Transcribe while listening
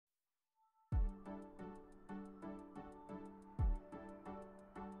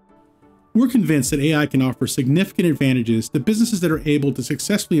We're convinced that AI can offer significant advantages to businesses that are able to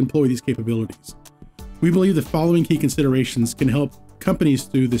successfully employ these capabilities. We believe the following key considerations can help companies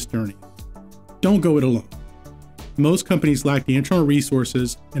through this journey. Don't go it alone. Most companies lack the internal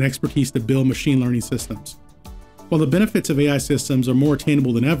resources and expertise to build machine learning systems. While the benefits of AI systems are more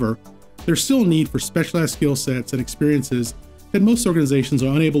attainable than ever, there's still a need for specialized skill sets and experiences that most organizations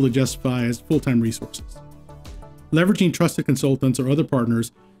are unable to justify as full-time resources. Leveraging trusted consultants or other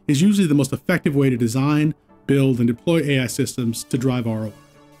partners is usually the most effective way to design, build, and deploy AI systems to drive ROI.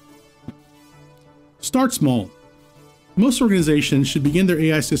 Start small. Most organizations should begin their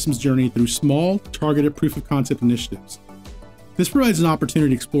AI systems journey through small, targeted proof-of-concept initiatives. This provides an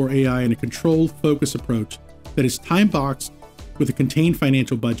opportunity to explore AI in a controlled, focused approach that is time-boxed with a contained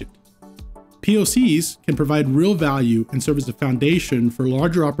financial budget. POCs can provide real value and serve as the foundation for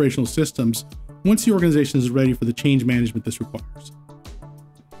larger operational systems once the organization is ready for the change management this requires.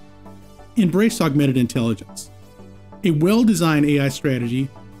 Embrace augmented intelligence. A well-designed AI strategy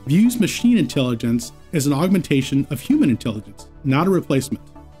views machine intelligence as an augmentation of human intelligence, not a replacement.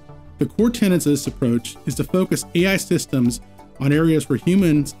 The core tenets of this approach is to focus AI systems on areas where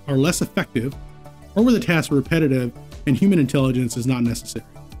humans are less effective or where the tasks are repetitive and human intelligence is not necessary.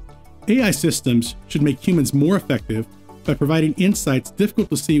 AI systems should make humans more effective by providing insights difficult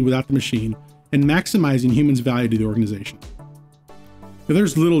to see without the machine and maximizing humans' value to the organization. Now,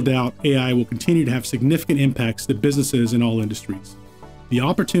 there's little doubt AI will continue to have significant impacts to businesses in all industries. The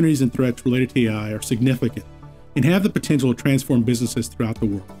opportunities and threats related to AI are significant and have the potential to transform businesses throughout the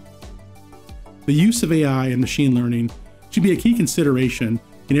world. The use of AI and machine learning should be a key consideration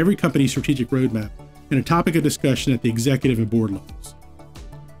in every company's strategic roadmap and a topic of discussion at the executive and board levels.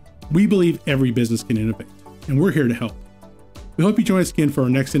 We believe every business can innovate, and we're here to help. We hope you join us again for our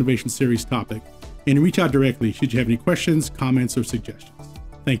next Innovation Series topic, and reach out directly should you have any questions, comments, or suggestions.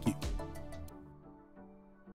 Thank you.